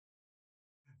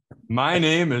My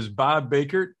name is Bob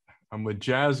Bakert. I'm with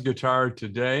Jazz Guitar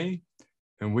today,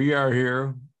 and we are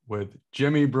here with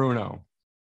Jimmy Bruno.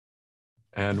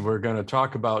 And we're going to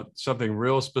talk about something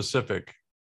real specific.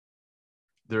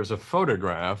 There's a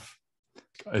photograph.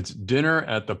 It's dinner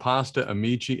at the Pasta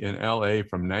Amici in LA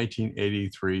from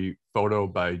 1983, photo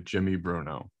by Jimmy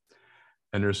Bruno.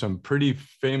 And there's some pretty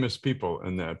famous people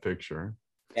in that picture.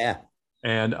 Yeah.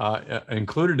 And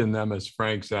included in them is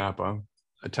Frank Zappa,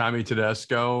 Tommy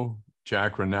Tedesco,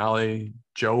 Jack Ranelli,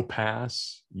 Joe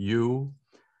Pass, you,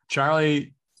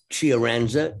 Charlie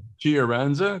Chiarenza.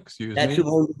 Excuse me. That's who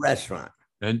owned the restaurant.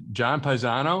 And John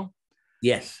Pisano.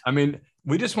 Yes. I mean,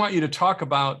 we just want you to talk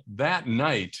about that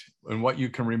night and what you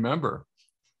can remember.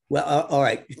 Well, all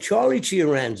right. Charlie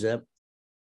Chiarenza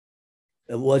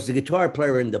was the guitar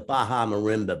player in the Baja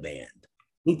Marimba band.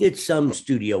 He did some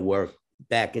studio work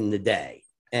back in the day,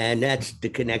 and that's the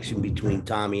connection between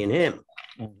Tommy and him.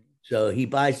 So he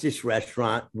buys this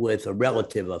restaurant with a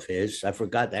relative of his. I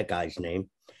forgot that guy's name.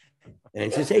 And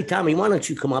he says, hey, Tommy, why don't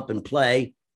you come up and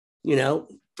play,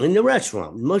 in the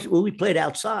restaurant? We played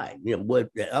outside.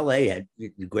 LA had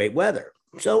great weather.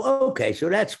 So, okay. So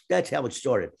that's how it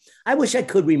started. I wish I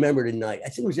could remember the night. I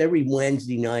think it was every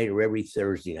Wednesday night or every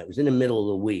Thursday night. It was in the middle of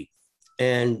the week.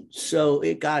 And so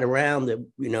it got around that,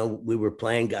 we were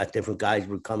playing, got different guys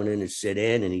were coming in to sit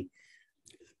in, and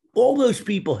all those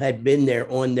people had been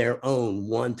there on their own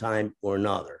one time or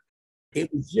another. It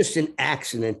was just an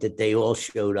accident that they all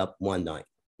showed up one night.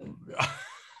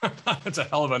 That's a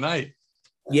hell of a night.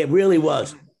 Yeah, it really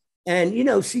was. And,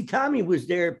 Tommy was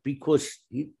there because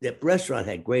that restaurant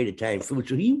had great Italian food.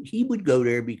 So he would go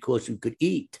there because he could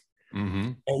eat.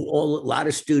 Mm-hmm. And a lot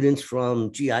of students from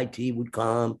GIT would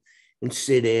come and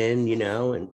sit in,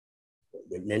 and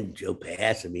then Joe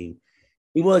Pass,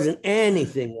 he wasn't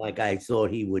anything like I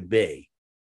thought he would be.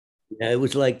 It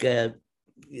was like,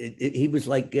 he was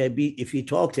like, if you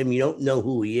talk to him, you don't know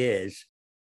who he is.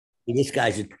 This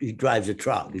he drives a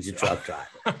truck. He's a truck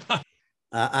driver.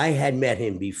 I had met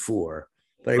him before,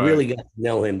 but I really got to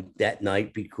know him that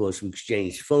night because we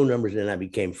exchanged phone numbers and I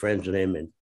became friends with him. And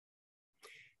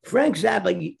Frank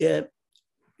Zappa,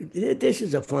 this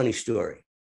is a funny story.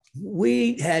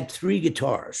 We had 3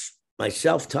 guitars,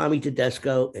 myself, Tommy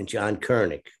Tedesco, and John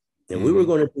Koenig. And we were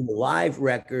going to do a live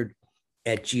record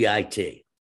at GIT.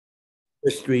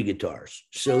 Just 3 guitars.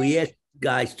 So he asked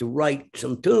guys to write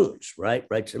some tunes, right?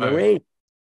 Write some arrangements.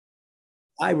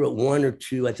 I wrote 1 or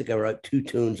 2. I think I wrote 2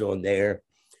 tunes on there.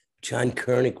 John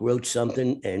Koenig wrote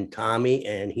something, and Tommy,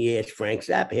 and he asked Frank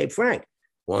Zappa, hey, Frank,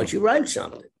 why don't you write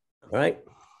something? All right.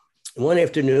 One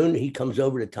afternoon, he comes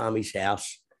over to Tommy's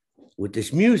house with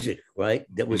this music, right?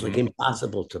 That was like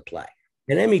impossible to play.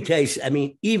 And let me tell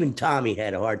you, even Tommy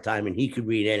had a hard time, and he could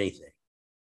read anything.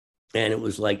 And it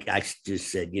was like, I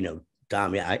just said,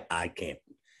 Tommy, I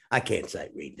can't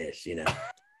sight read this,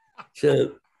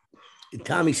 So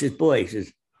Tommy says, boy, he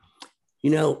says,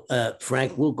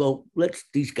 Frank, we'll go,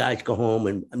 these guys go home,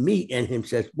 and me and him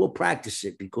says, we'll practice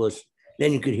it because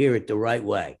then you could hear it the right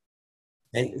way.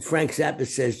 And Frank Zappa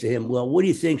says to him, well, what do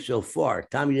you think so far?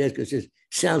 Tommy Tedesco says,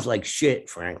 sounds like shit,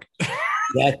 Frank.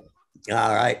 Yeah.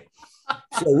 All right.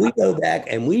 So we go back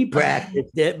and we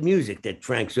practice that music that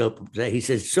Frank Zappa, he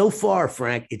says, so far,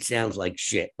 Frank, it sounds like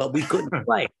shit, but we couldn't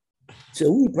play it.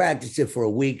 So we practiced it for a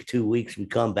week, 2 weeks. We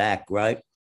come back, right?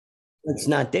 It's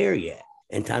not there yet.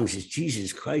 And Tommy says,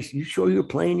 Jesus Christ, you sure you're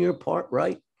playing your part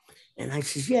right? And I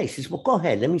says, yeah. He says, well, go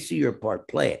ahead. Let me see your part.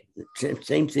 Play it.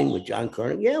 Same thing with John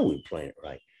Koenig. Yeah, we were playing it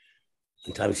right.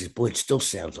 And Tommy says, boy, it still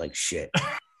sounds like shit.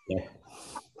 Yeah.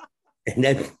 And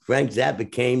then Frank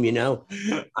Zappa came,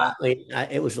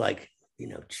 it was like,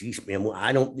 geez, man, well,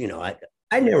 I don't,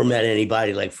 I never met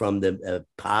anybody like from the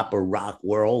pop or rock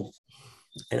world.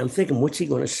 And I'm thinking, what's he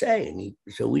going to say? And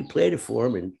so we played it for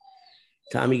him, and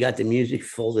Tommy got the music,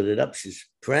 folded it up, says,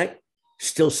 Frank,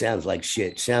 still sounds like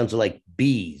shit. Sounds like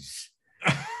bees.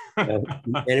 And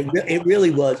it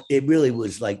really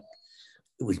was like,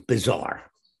 it was bizarre.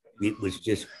 It was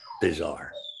just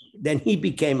bizarre. Then he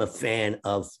became a fan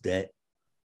of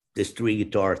this 3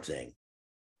 guitar thing.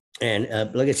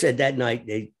 And like I said, that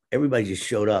night, everybody just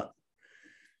showed up,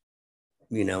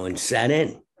 and sat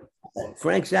in.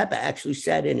 Frank Zappa actually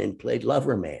sat in and played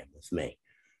Lover Man with me.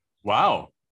 Wow.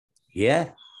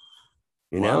 Yeah.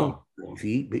 Wow.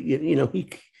 He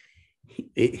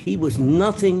was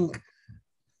nothing.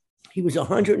 He was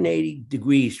 180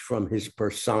 degrees from his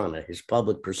persona, his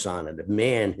public persona, the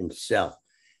man himself.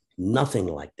 Nothing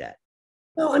like that.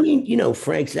 Well,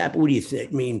 Frank Zappa, what do you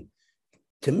think?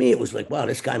 To me, it was like, wow,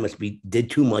 this guy did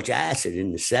too much acid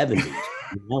in the 70s.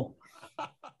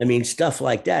 Stuff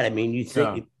like that. You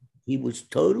think he was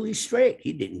totally straight.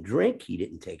 He didn't drink. He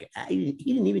didn't take he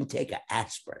didn't even take an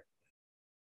aspirin.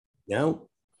 You know.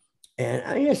 And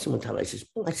I asked him one time. I said,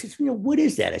 what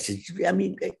is that? I said, I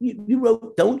mean, you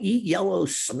wrote "Don't eat yellow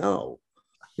snow."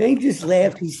 And he just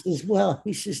laughed. He says, well,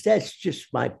 that's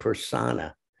just my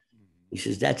persona. He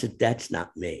says, that's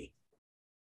not me.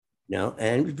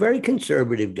 And he was a very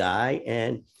conservative guy.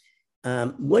 And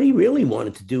what he really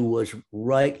wanted to do was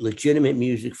write legitimate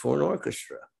music for an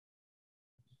orchestra.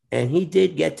 And he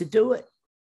did get to do it.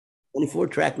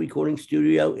 24-track recording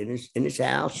studio in his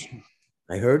house.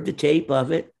 I heard the tape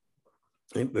of it.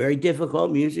 Very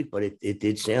difficult music, but it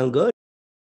did sound good.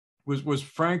 Was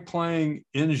Frank playing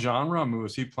in genre? I mean,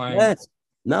 was he playing? Yes.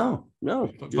 No.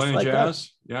 Playing like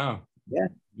jazz? That. Yeah.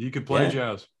 He could play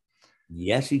jazz.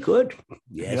 Yes, he could.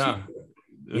 Yes. Yeah.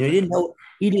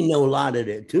 He didn't know a lot of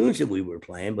the tunes that we were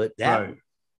playing, but that,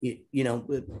 right.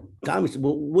 Tommy said,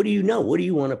 well, what do you know? What do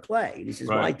you want to play? And he says,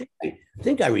 right. Well, I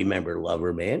think I remember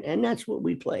Lover Man. And that's what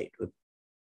we played.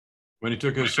 When he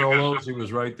took his solos, he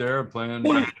was right there playing.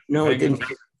 No, it didn't.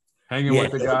 Hanging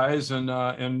with the guys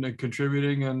and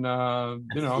contributing and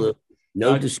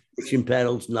no distortion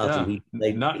pedals, nothing.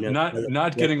 Yeah.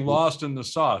 Not getting lost in the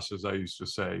sauce, as I used to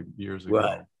say years ago.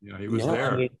 Right. He was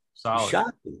there. I mean, solid.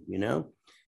 Shocking,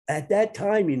 At that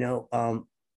time,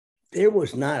 there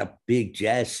was not a big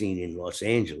jazz scene in Los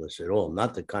Angeles at all.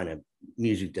 Not the kind of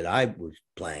music that I was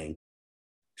playing.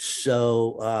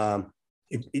 So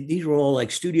these were all like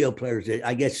studio players that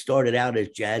I guess started out as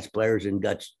jazz players and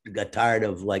got tired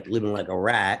of like living like a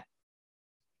rat.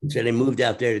 So they moved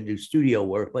out there to do studio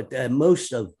work. But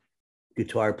most of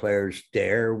guitar players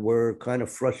there were kind of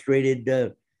frustrated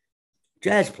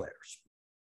jazz players.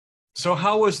 So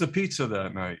how was the pizza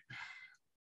that night?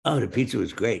 Oh, the pizza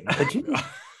was great.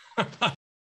 But